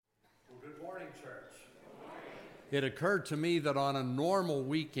it occurred to me that on a normal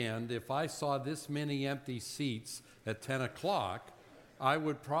weekend, if I saw this many empty seats at 10 o'clock, I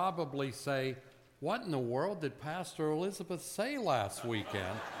would probably say, what in the world did Pastor Elizabeth say last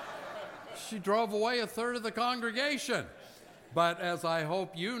weekend? She drove away a third of the congregation. But as I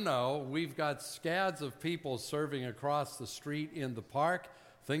hope you know, we've got scads of people serving across the street in the park.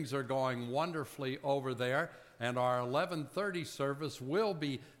 Things are going wonderfully over there, and our 11:30 service will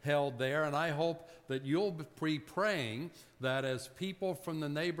be held there, and I hope that you'll be praying that as people from the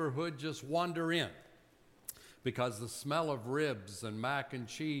neighborhood just wander in, because the smell of ribs and mac and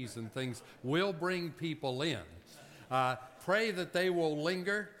cheese and things will bring people in. Pray that they will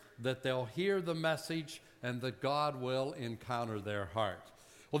linger, that they'll hear the message, and that God will encounter their heart.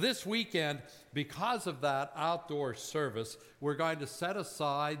 Well, this weekend, because of that outdoor service, we're going to set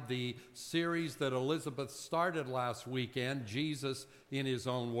aside the series that Elizabeth started last weekend, Jesus in His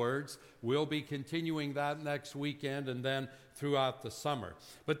Own Words. We'll be continuing that next weekend and then throughout the summer.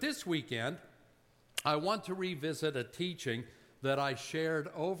 But this weekend, I want to revisit a teaching that I shared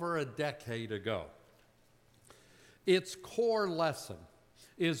over a decade ago. Its core lesson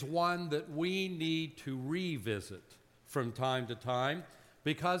is one that we need to revisit from time to time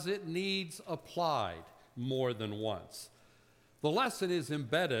because it needs applied more than once. The lesson is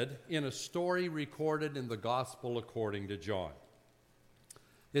embedded in a story recorded in the Gospel according to John.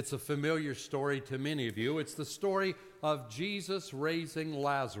 It's a familiar story to many of you. It's the story of Jesus raising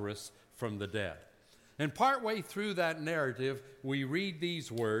Lazarus from the dead. And partway through that narrative, we read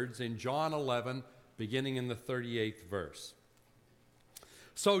these words in John 11, beginning in the 38th verse.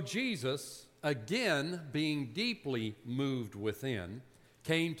 So Jesus, again being deeply moved within,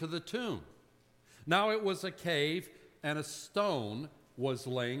 came to the tomb. Now it was a cave, and a stone was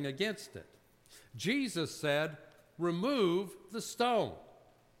laying against it. Jesus said, "Remove the stone."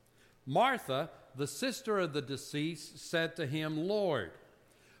 Martha, the sister of the deceased, said to him, "Lord,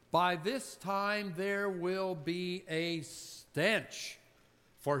 by this time there will be a stench,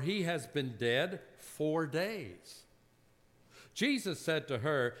 for he has been dead 4 days." Jesus said to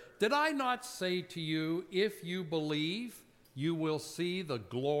her, "Did I not say to you, if you believe, you will see the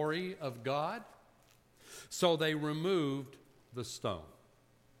glory of God?" So they removed the stone.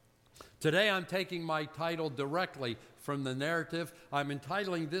 Today I'm taking my title directly from the narrative. I'm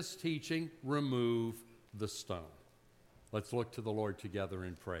entitling this teaching, Remove the Stone. Let's look to the Lord together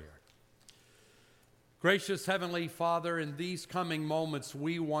in prayer. Gracious Heavenly Father, in these coming moments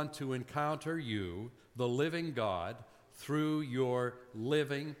we want to encounter you, the living God, through your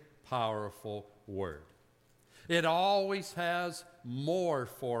living, powerful word. It always has more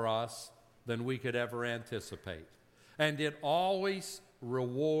for us than we could ever anticipate. And it always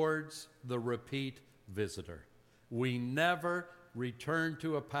rewards the repeat visitor. We never return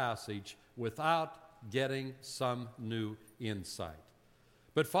to a passage without getting some new insight.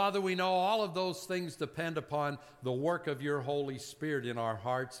 But Father, we know all of those things depend upon the work of your Holy Spirit in our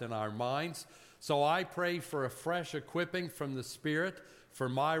hearts and our minds. So I pray for a fresh equipping from the Spirit for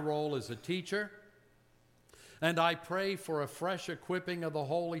my role as a teacher. And I pray for a fresh equipping of the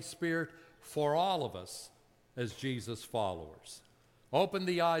Holy Spirit for all of us as Jesus followers. Open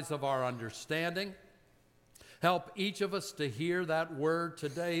the eyes of our understanding. Help each of us to hear that word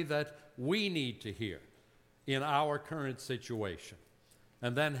today that we need to hear in our current situation.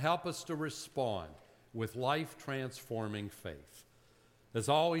 And then help us to respond with life-transforming faith. As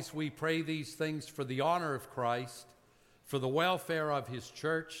always, we pray these things for the honor of Christ, for the welfare of His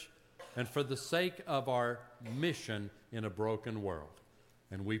church, and for the sake of our mission in a broken world.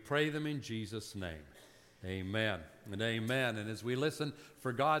 And we pray them in Jesus' name. Amen and amen. And as we listen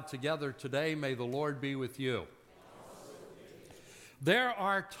for God together today, may the Lord be with you. There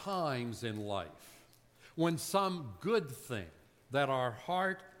are times in life when some good thing that our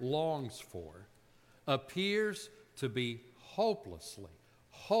heart longs for appears to be hopelessly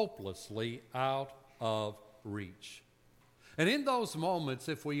out of reach. And in those moments,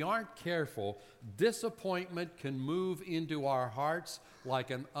 if we aren't careful, disappointment can move into our hearts like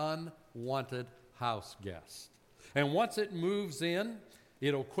an unwanted house guest. And once it moves in,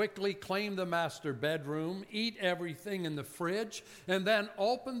 it'll quickly claim the master bedroom, eat everything in the fridge, and then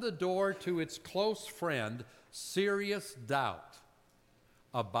open the door to its close friend, serious doubt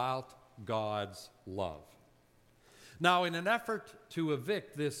about God's love. Now, in an effort to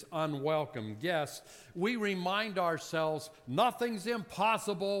evict this unwelcome guest, we remind ourselves nothing's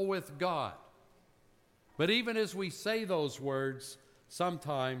impossible with God. But even as we say those words,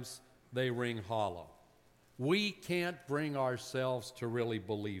 sometimes they ring hollow. We can't bring ourselves to really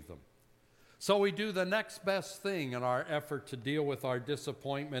believe them. So we do the next best thing in our effort to deal with our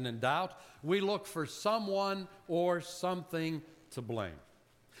disappointment and doubt. We look for someone or something to blame.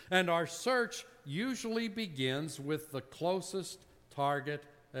 And our search usually begins with the closest target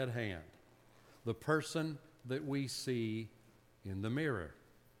at hand, the person that we see in the mirror.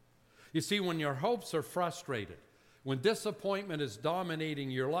 You see, when your hopes are frustrated, when disappointment is dominating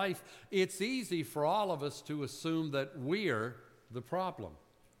your life, it's easy for all of us to assume that we're the problem.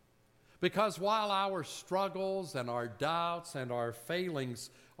 Because while our struggles and our doubts and our failings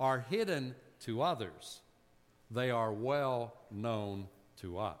are hidden to others, they are well known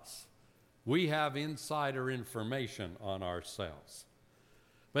to us. We have insider information on ourselves.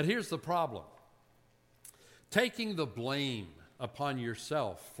 But here's the problem. Taking the blame upon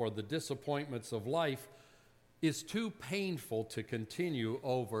yourself for the disappointments of life is too painful to continue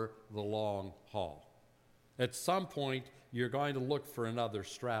over the long haul. At some point, you're going to look for another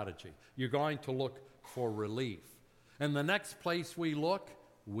strategy. You're going to look for relief. And the next place we look,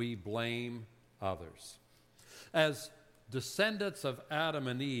 we blame others. As descendants of Adam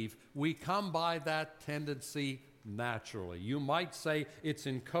and Eve, we come by that tendency naturally. You might say it's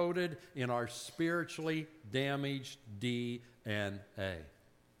encoded in our spiritually damaged DNA.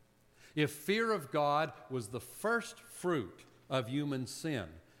 If fear of God was the first fruit of human sin,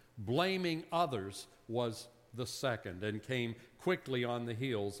 blaming others was the second and came quickly on the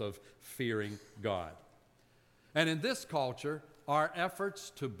heels of fearing God. And in this culture, our efforts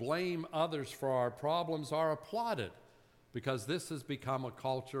to blame others for our problems are applauded because this has become a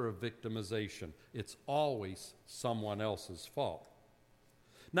culture of victimization. It's always someone else's fault.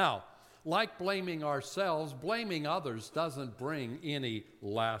 Now, like blaming ourselves, blaming others doesn't bring any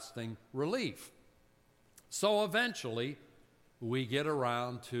lasting relief. So eventually, we get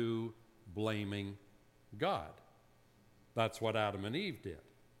around to blaming God. That's what Adam and Eve did.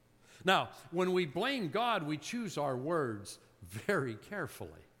 Now, when we blame God, we choose our words very carefully.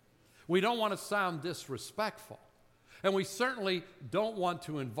 We don't want to sound disrespectful. And we certainly don't want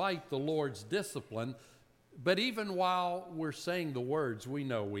to invite the Lord's discipline. But even while we're saying the words, we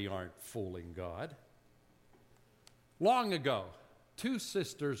know we aren't fooling God. Long ago, two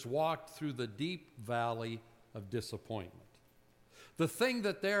sisters walked through the deep valley of disappointment. The thing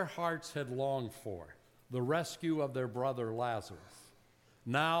that their hearts had longed for, the rescue of their brother Lazarus,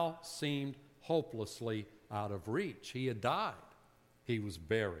 now seemed hopelessly out of reach. He had died. He was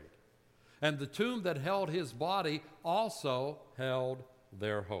buried. And the tomb that held his body also held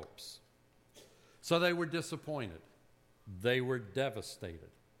their hopes. So they were disappointed. They were devastated.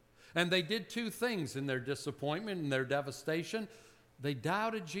 And they did two things in their disappointment and their devastation. They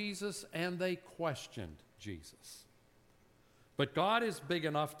doubted Jesus and they questioned Jesus. But God is big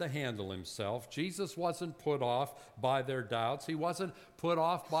enough to handle himself. Jesus wasn't put off by their doubts. He wasn't put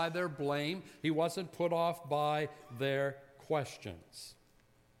off by their blame. He wasn't put off by their questions.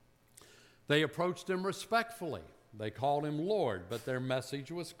 They approached him respectfully. They called him Lord, but their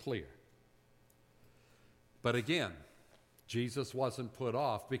message was clear. But again, Jesus wasn't put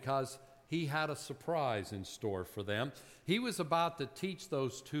off because he had a surprise in store for them. He was about to teach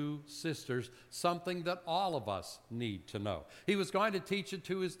those two sisters something that all of us need to know. He was going to teach it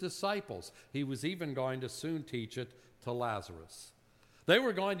to his disciples. He was even going to soon teach it to Lazarus. They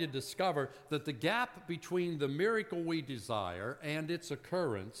were going to discover that the gap between the miracle we desire and its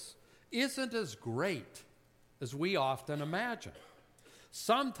occurrence isn't as great as we often imagine.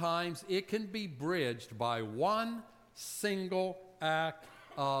 Sometimes it can be bridged by one single act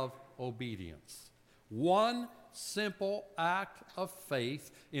of obedience. One simple act of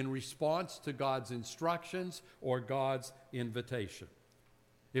faith in response to God's instructions or God's invitation.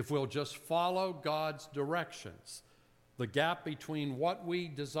 If we'll just follow God's directions, the gap between what we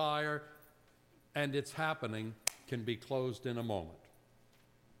desire and its happening can be closed in a moment.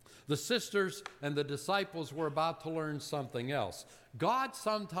 The sisters and the disciples were about to learn something else. God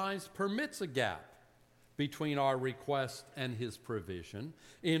sometimes permits a gap between our request and his provision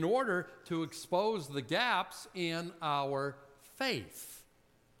in order to expose the gaps in our faith.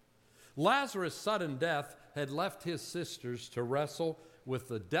 Lazarus' sudden death had left his sisters to wrestle with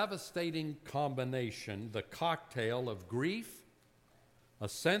the devastating combination, the cocktail of grief, a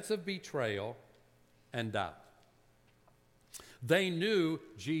sense of betrayal, and doubt. They knew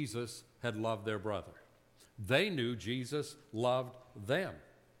Jesus had loved their brother. They knew Jesus loved them.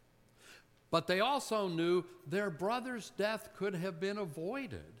 But they also knew their brother's death could have been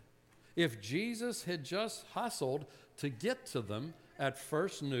avoided if Jesus had just hustled to get to them at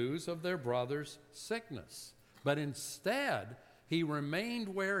first news of their brother's sickness. But instead, he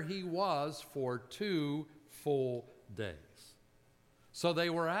remained where he was for 2 full days. So they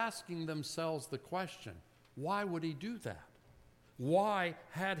were asking themselves the question, why would he do that? Why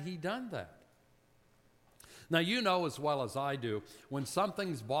had he done that? Now, you know as well as I do, when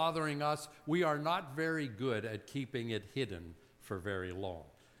something's bothering us, we are not very good at keeping it hidden for very long.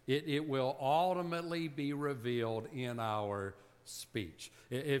 It will ultimately be revealed in our speech.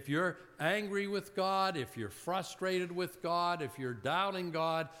 If you're angry with God, if you're frustrated with God, if you're doubting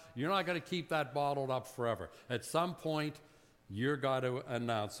God, you're not going to keep that bottled up forever. At some point, you're going to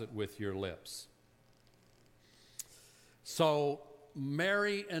announce it with your lips. So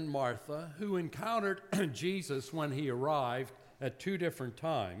Mary and Martha, who encountered Jesus when he arrived at two different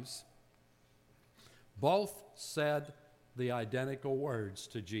times, both said the identical words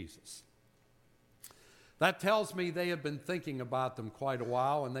to Jesus. That tells me they had been thinking about them quite a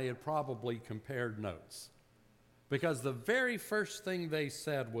while, and they had probably compared notes. Because the very first thing they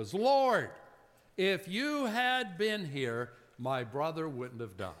said was, "Lord, if you had been here, my brother wouldn't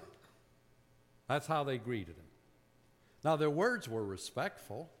have died." That's how they greeted him. Now, their words were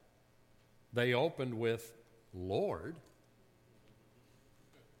respectful. They opened with, "Lord."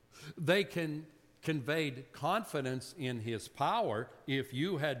 They conveyed confidence in his power. If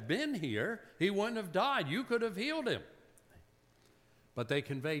you had been here, he wouldn't have died. You could have healed him. But they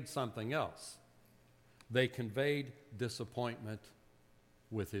conveyed something else. They conveyed disappointment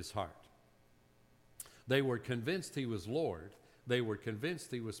with his heart. They were convinced he was Lord. They were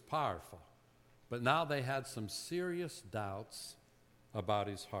convinced he was powerful. But now they had some serious doubts about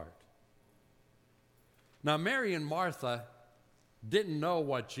his heart. Now, Mary and Martha didn't know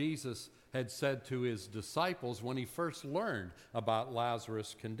what Jesus had said to his disciples when he first learned about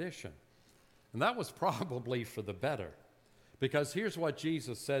Lazarus' condition. And that was probably for the better. Because here's what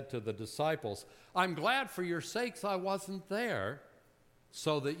Jesus said to the disciples: "I'm glad for your sakes I wasn't there,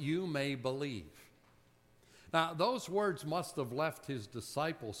 so that you may believe." Now, those words must have left his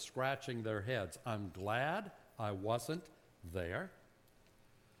disciples scratching their heads. I'm glad I wasn't there.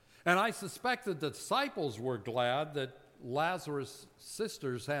 And I suspect the disciples were glad that Lazarus'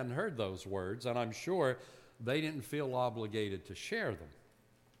 sisters hadn't heard those words, and I'm sure they didn't feel obligated to share them.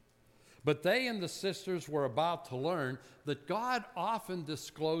 But they and the sisters were about to learn that God often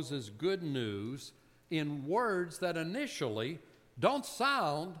discloses good news in words that initially don't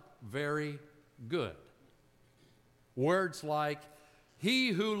sound very good. Words like, "He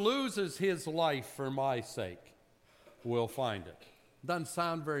who loses his life for my sake will find it." Doesn't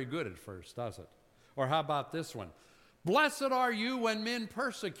sound very good at first, does it? Or how about this one? "Blessed are you when men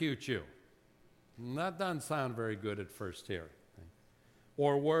persecute you." That doesn't sound very good at first hearing.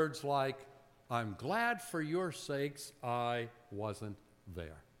 Or words like, "I'm glad for your sakes I wasn't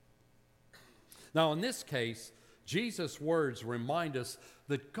there." Now, in this case, Jesus' words remind us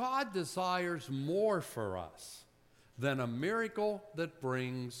that God desires more for us than a miracle that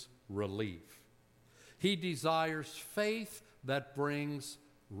brings relief. He desires faith that brings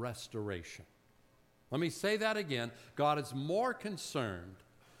restoration. Let me say that again. God is more concerned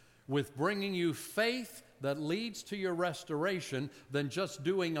with bringing you faith that leads to your restoration than just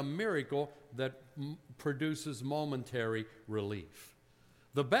doing a miracle that produces momentary relief.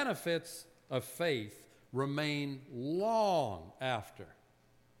 The benefits of faith remain long after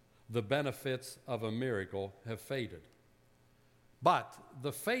the benefits of a miracle have faded. But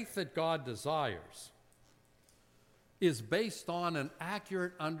the faith that God desires is based on an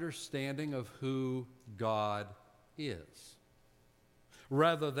accurate understanding of who God is,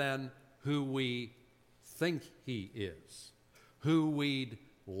 rather than who we think he is, who we'd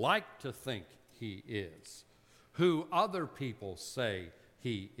like to think he is, who other people say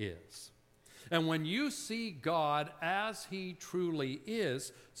he is. And when you see God as he truly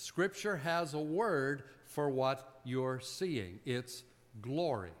is, Scripture has a word for what you're seeing. It's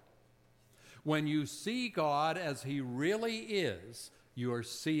glory. When you see God as he really is, you are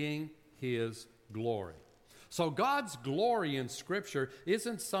seeing his glory. So God's glory in Scripture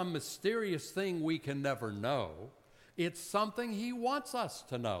isn't some mysterious thing we can never know. It's something he wants us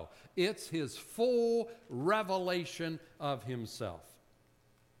to know. It's his full revelation of himself.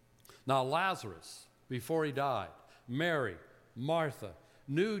 Now, Lazarus, before he died, Mary, Martha,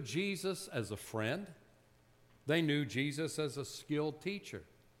 knew Jesus as a friend. They knew Jesus as a skilled teacher.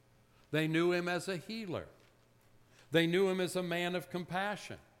 They knew him as a healer. They knew him as a man of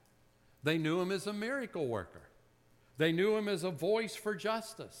compassion. They knew him as a miracle worker. They knew him as a voice for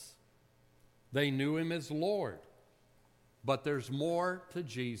justice. They knew him as Lord. But there's more to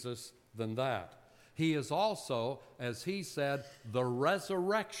Jesus than that. He is also, as he said, the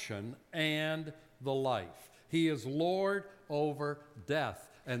resurrection and the life. He is Lord over death,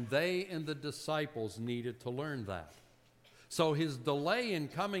 and they and the disciples needed to learn that. So his delay in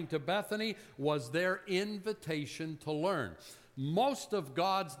coming to Bethany was their invitation to learn. Most of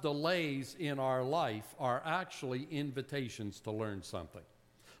God's delays in our life are actually invitations to learn something.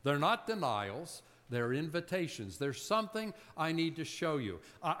 They're not denials, they're invitations. There's something I need to show you.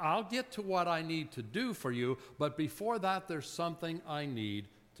 I'll get to what I need to do for you, but before that, there's something I need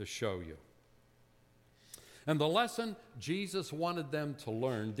to show you. And the lesson Jesus wanted them to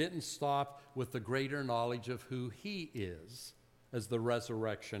learn didn't stop with the greater knowledge of who he is as the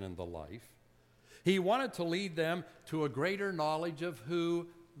resurrection and the life. He wanted to lead them to a greater knowledge of who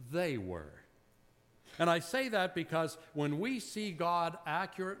they were. And I say that because when we see God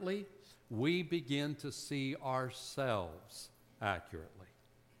accurately, we begin to see ourselves accurately.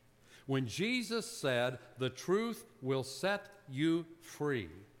 When Jesus said, "The truth will set you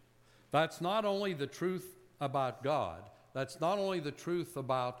free," that's not only the truth about God, that's not only the truth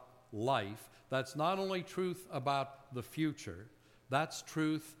about life, that's not only truth about the future, that's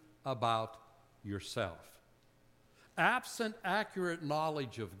truth about yourself. Absent accurate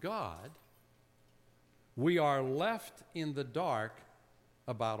knowledge of God, we are left in the dark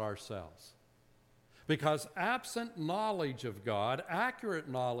about ourselves. Because absent knowledge of God, accurate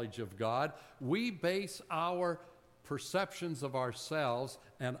knowledge of God, we base our perceptions of ourselves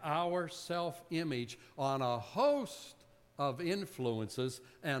and our self-image on a host of influences,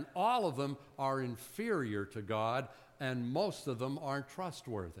 and all of them are inferior to God, and most of them aren't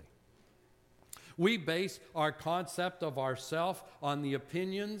trustworthy. We base our concept of ourself on the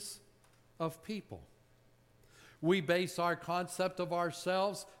opinions of people. We base our concept of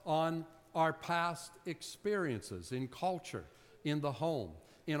ourselves on our past experiences in culture, in the home,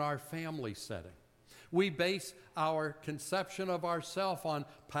 in our family setting. We base our conception of ourselves on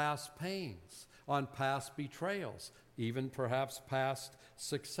past pains, on past betrayals, even perhaps past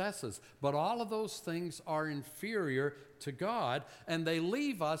successes. But all of those things are inferior to God, and they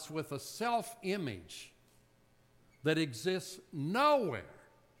leave us with a self-image that exists nowhere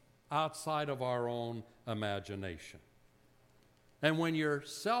outside of our own imagination. And when your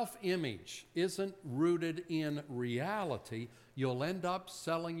self-image isn't rooted in reality, you'll end up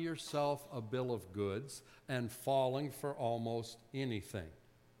selling yourself a bill of goods and falling for almost anything.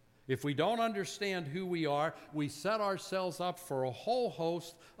 If we don't understand who we are, we set ourselves up for a whole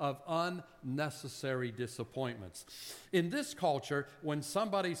host of unnecessary disappointments. In this culture, when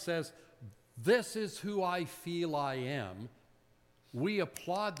somebody says, "This is who I feel I am," we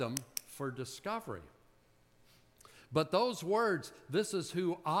applaud them for discovery. But those words, "This is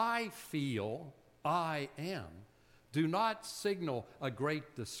who I feel I am," do not signal a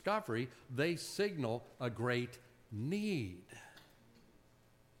great discovery. They signal a great need.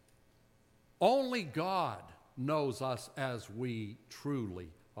 Only God knows us as we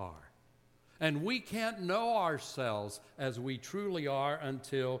truly are. And we can't know ourselves as we truly are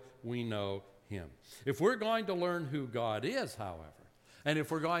until we know Him. If we're going to learn who God is, however, and if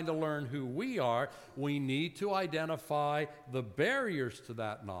we're going to learn who we are, we need to identify the barriers to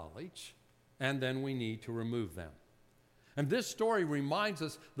that knowledge, and then we need to remove them. And this story reminds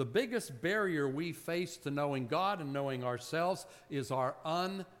us the biggest barrier we face to knowing God and knowing ourselves is our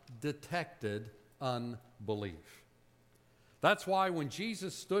undetected unbelief. That's why when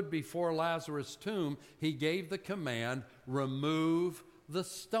Jesus stood before Lazarus' tomb, he gave the command, "Remove the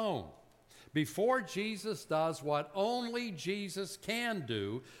stone." Before Jesus does what only Jesus can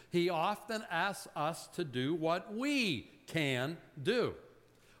do, he often asks us to do what we can do.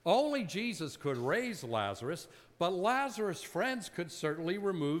 Only Jesus could raise Lazarus, but Lazarus' friends could certainly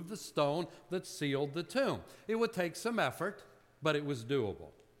remove the stone that sealed the tomb. It would take some effort, but it was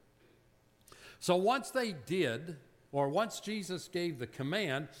doable. So once they did, or once Jesus gave the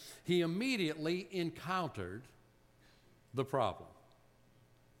command, he immediately encountered the problem.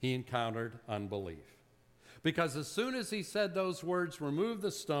 He encountered unbelief. Because as soon as he said those words, "Remove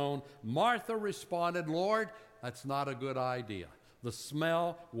the stone," Martha responded, "Lord, that's not a good idea. The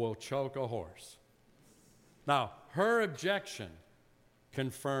smell will choke a horse." Now, her objection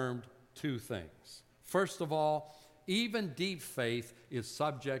confirmed two things. First of all, even deep faith is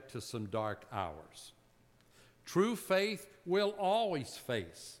subject to some dark hours. True faith will always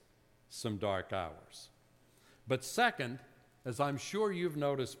face some dark hours. But second, as I'm sure you've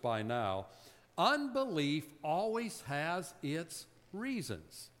noticed by now, unbelief always has its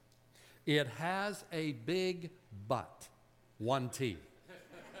reasons. It has a big but, one T.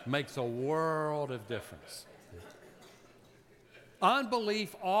 Makes a world of difference.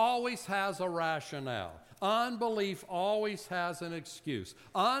 Unbelief always has a rationale. Unbelief always has an excuse.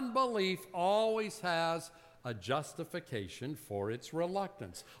 Unbelief always has a justification for its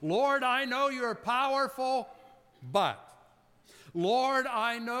reluctance. Lord, I know you're powerful, but Lord,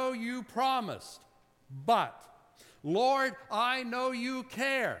 I know you promised, but. Lord, I know you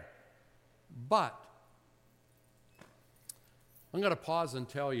care, but. I'm going to pause and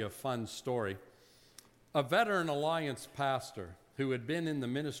tell you a fun story. A Veteran Alliance pastor who had been in the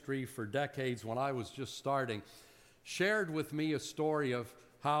ministry for decades when I was just starting shared with me a story of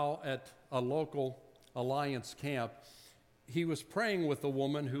how at a local Alliance camp he was praying with a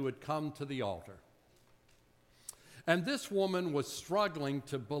woman who had come to the altar. And this woman was struggling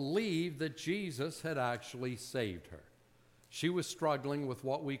to believe that Jesus had actually saved her. She was struggling with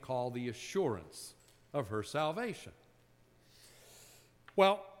what we call the assurance of her salvation.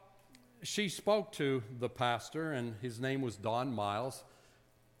 Well, she spoke to the pastor, and his name was Don Miles.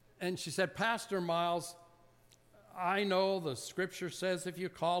 And she said, Pastor Miles, I know the scripture says if you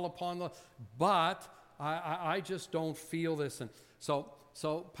call upon the, but I just don't feel this. And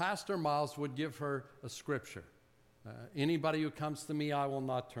so Pastor Miles would give her a scripture. Anybody who comes to me, I will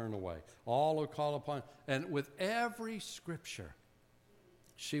not turn away. All who call upon, and with every scripture,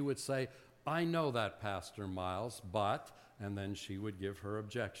 she would say, I know that, Pastor Miles, but, and then she would give her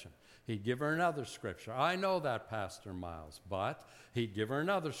objection. He'd give her another scripture. I know that, Pastor Miles, but. He'd give her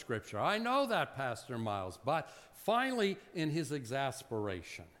another scripture. I know that, Pastor Miles, but. Finally, in his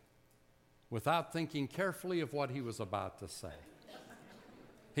exasperation, without thinking carefully of what he was about to say,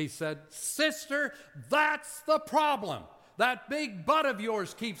 he said, Sister, that's the problem. That big butt of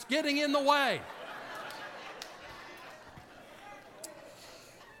yours keeps getting in the way.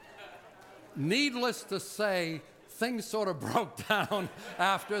 Needless to say, things sort of broke down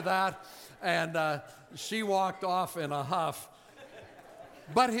after that, and she walked off in a huff.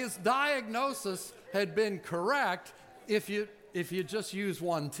 But his diagnosis had been correct if you just use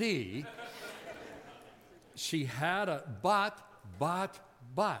one T. She had a but.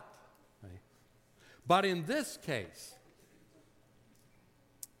 But in this case,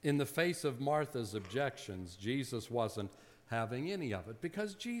 in the face of Martha's objections, Jesus wasn't having any of it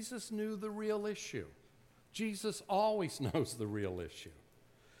because Jesus knew the real issue. Jesus always knows the real issue.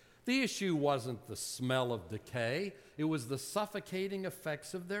 The issue wasn't the smell of decay, it was the suffocating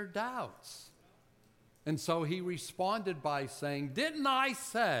effects of their doubts. And so he responded by saying, Didn't I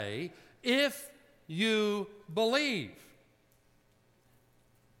say, if you believe?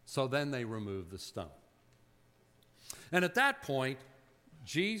 So then they removed the stone. And at that point,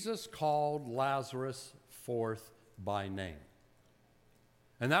 Jesus called Lazarus forth by name.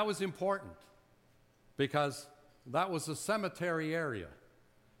 And that was important because that was a cemetery area.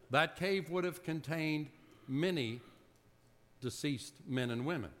 That cave would have contained many deceased men and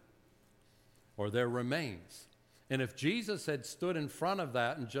women or their remains. And if Jesus had stood in front of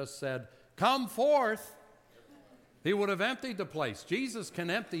that and just said, Come forth, he would have emptied the place. Jesus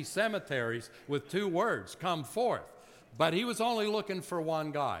can empty cemeteries with two words, come forth. But he was only looking for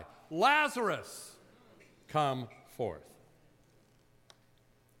one guy. Lazarus, come forth.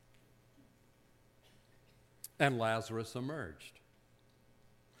 And Lazarus emerged.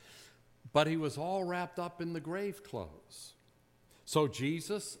 But he was all wrapped up in the grave clothes. So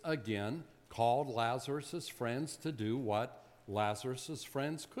Jesus again called Lazarus' friends to do what Lazarus'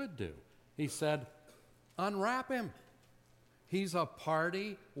 friends could do. He said, Unwrap him. He's a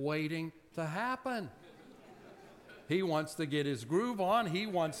party waiting to happen. He wants to get his groove on. He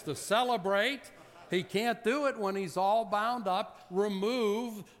wants to celebrate. He can't do it when he's all bound up.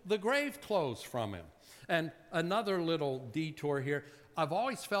 Remove the grave clothes from him. And another little detour here. I've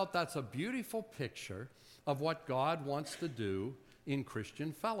always felt that's a beautiful picture of what God wants to do in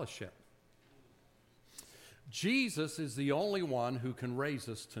Christian fellowship. Jesus is the only one who can raise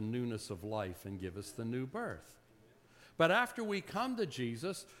us to newness of life and give us the new birth. But after we come to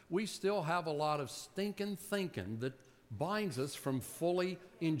Jesus, we still have a lot of stinking thinking that binds us from fully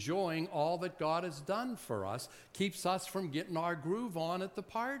enjoying all that God has done for us, keeps us from getting our groove on at the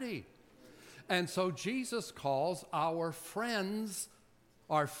party. And so Jesus calls our friends,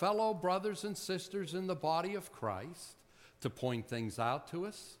 our fellow brothers and sisters in the body of Christ, to point things out to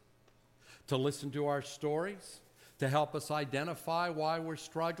us, to listen to our stories, to help us identify why we're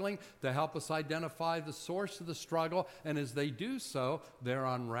struggling, to help us identify the source of the struggle. And as they do so, they're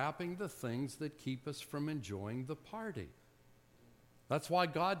unwrapping the things that keep us from enjoying the party. That's why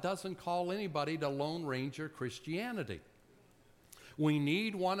God doesn't call anybody to Lone Ranger Christianity. We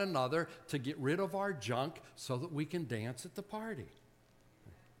need one another to get rid of our junk so that we can dance at the party.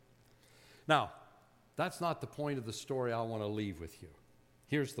 Now, that's not the point of the story I want to leave with you.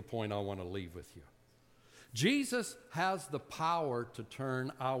 Here's the point I want to leave with you. Jesus has the power to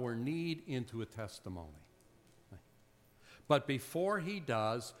turn our need into a testimony. But before he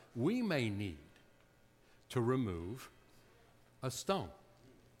does, we may need to remove a stone.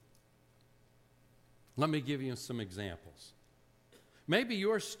 Let me give you some examples. Maybe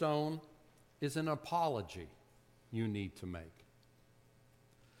your stone is an apology you need to make.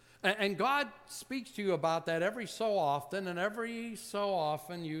 And God speaks to you about that every so often, and every so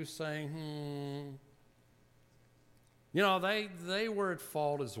often you say, they were at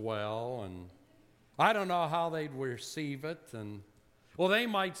fault as well, and I don't know how they'd receive it. And, well, they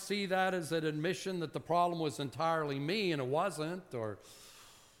might see that as an admission that the problem was entirely me and it wasn't,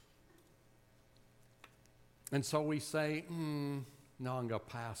 and so we say, no, I'm going to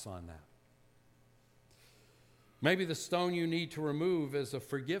pass on that. Maybe the stone you need to remove is a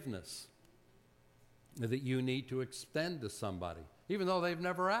forgiveness that you need to extend to somebody, even though they've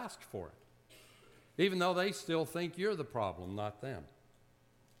never asked for it, even though they still think you're the problem, not them.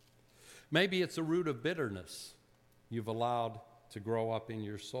 Maybe it's a root of bitterness you've allowed to grow up in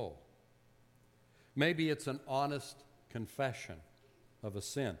your soul. Maybe it's an honest confession of a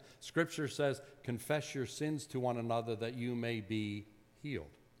sin. Scripture says, confess your sins to one another that you may be healed.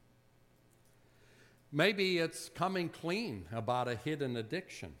 Maybe it's coming clean about a hidden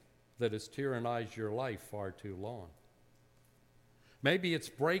addiction that has tyrannized your life far too long. Maybe it's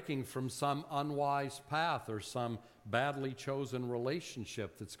breaking from some unwise path or some badly chosen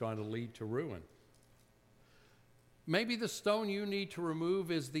relationship that's going to lead to ruin. Maybe the stone you need to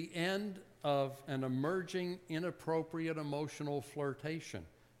remove is the end of an emerging inappropriate emotional flirtation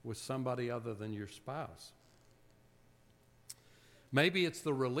with somebody other than your spouse. Maybe it's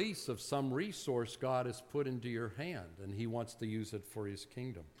the release of some resource God has put into your hand and He wants to use it for His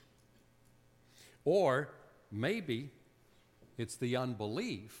kingdom. Or maybe it's the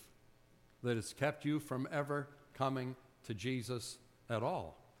unbelief that has kept you from ever coming to Jesus at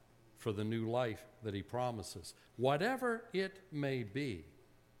all for the new life that He promises. Whatever it may be,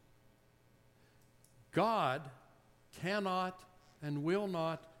 God cannot and will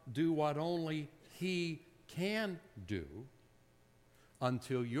not do what only He can do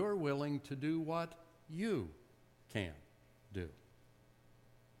until you're willing to do what you can do.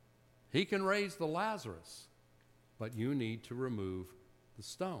 He can raise the Lazarus, but you need to remove the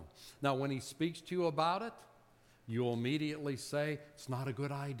stone. Now, when He speaks to you about it, you'll immediately say, it's not a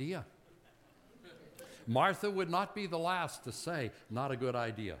good idea. Martha would not be the last to say, not a good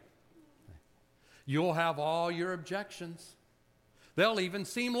idea. You'll have all your objections. They'll even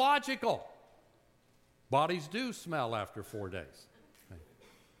seem logical. Bodies do smell after 4 days.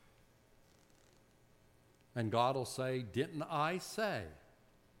 And God will say, didn't I say,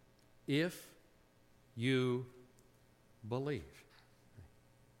 if you believe?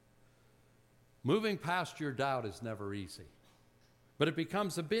 Moving past your doubt is never easy. But it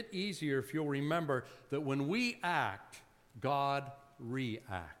becomes a bit easier if you'll remember that when we act, God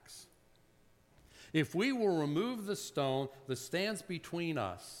reacts. If we will remove the stone that stands between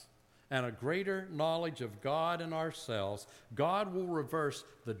us and a greater knowledge of God and ourselves, God will reverse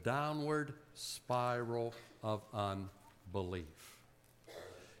the downward spiral of unbelief.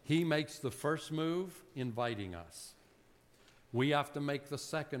 He makes the first move, inviting us. We have to make the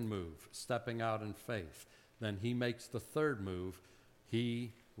second move, stepping out in faith. Then He makes the third move.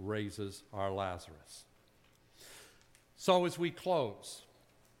 He raises our Lazarus. So as we close,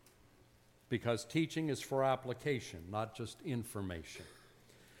 because teaching is for application, not just information,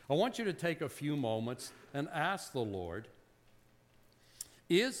 I want you to take a few moments and ask the Lord,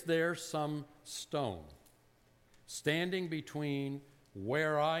 is there some stone standing between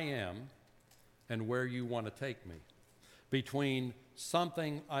where I am and where you want to take me? Between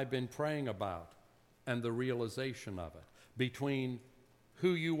something I've been praying about and the realization of it? Between who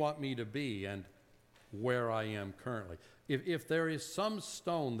you want me to be and where I am currently? If there is some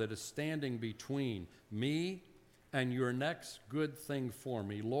stone that is standing between me and your next good thing for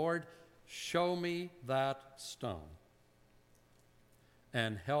me, Lord, show me that stone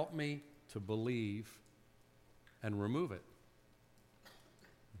and help me to believe and remove it.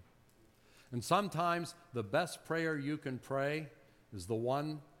 And sometimes the best prayer you can pray is the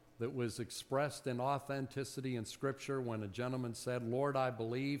one that was expressed in authenticity in Scripture when a gentleman said, Lord, I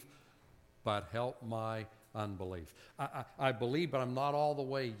believe, but help my unbelief. I believe, but I'm not all the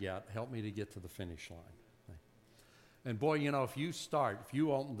way yet. Help me to get to the finish line. And boy, if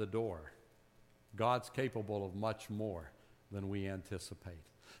you open the door, God's capable of much more than we anticipate.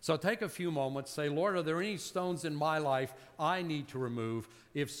 So take a few moments, say, Lord, are there any stones in my life I need to remove?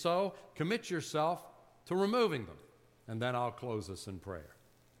 If so, commit yourself to removing them. And then I'll close us in prayer.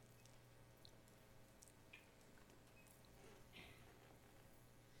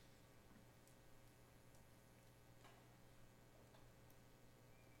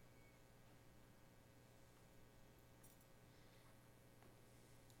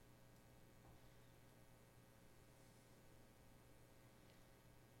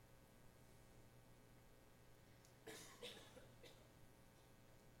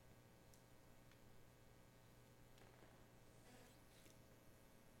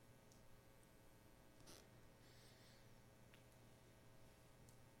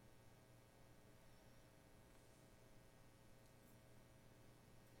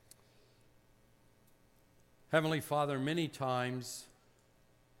 Heavenly Father, many times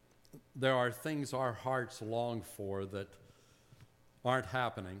there are things our hearts long for that aren't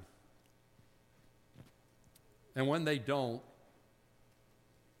happening. And when they don't,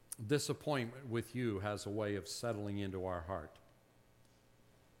 disappointment with you has a way of settling into our heart.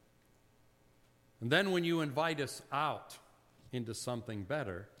 And then when you invite us out into something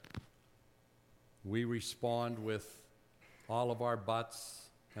better, we respond with all of our buts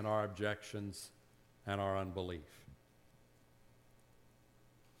and our objections and our unbelief.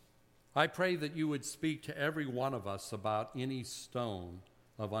 I pray that you would speak to every one of us about any stone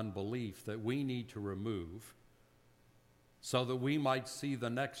of unbelief that we need to remove so that we might see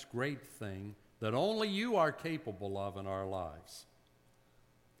the next great thing that only you are capable of in our lives.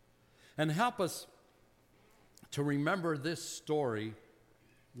 And help us to remember this story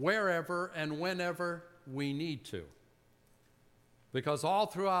wherever and whenever we need to. Because all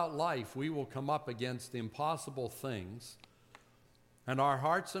throughout life we will come up against impossible things, and our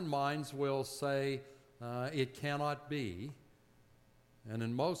hearts and minds will say, it cannot be. And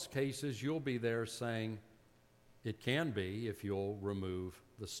in most cases, you'll be there saying, it can be if you'll remove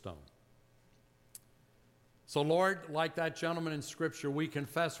the stone. So Lord, like that gentleman in Scripture, we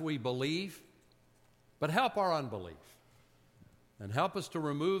confess we believe, but help our unbelief. And help us to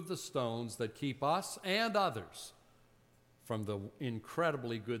remove the stones that keep us and others from the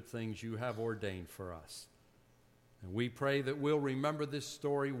incredibly good things you have ordained for us. And we pray that we'll remember this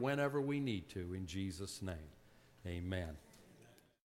story whenever we need to, in Jesus' name. Amen.